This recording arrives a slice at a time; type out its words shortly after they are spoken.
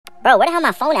Bro, where the hell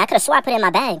my phone at? I could've swore I put it in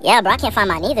my bag. Yeah, bro, I can't find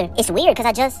mine either. It's weird, cause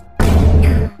I just...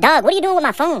 Dog, what are you doing with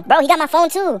my phone? Bro, he got my phone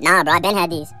too. Nah, bro, I been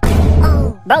had these.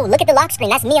 Oh. Bro, look at the lock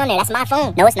screen. That's me on there. That's my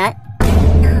phone. No, it's not.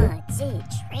 Nah, dude,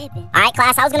 tripping. Alright,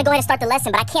 class, I was gonna go ahead and start the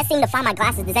lesson, but I can't seem to find my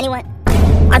glasses. Does anyone...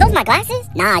 Are those my glasses?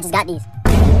 Nah, I just got these.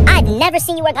 I've never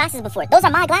seen you wear glasses before. Those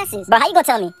are my glasses. Bro, how you gonna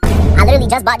tell me? I literally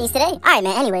just bought these today. Alright,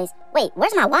 man, anyways. Wait,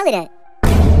 where's my wallet at?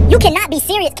 You cannot be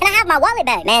serious. Can I have my wallet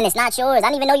back? Man, it's not yours. I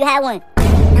didn't even know you had one.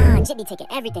 Nah, Jit be taking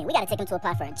everything. We gotta take him to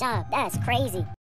apply for a job. That's crazy.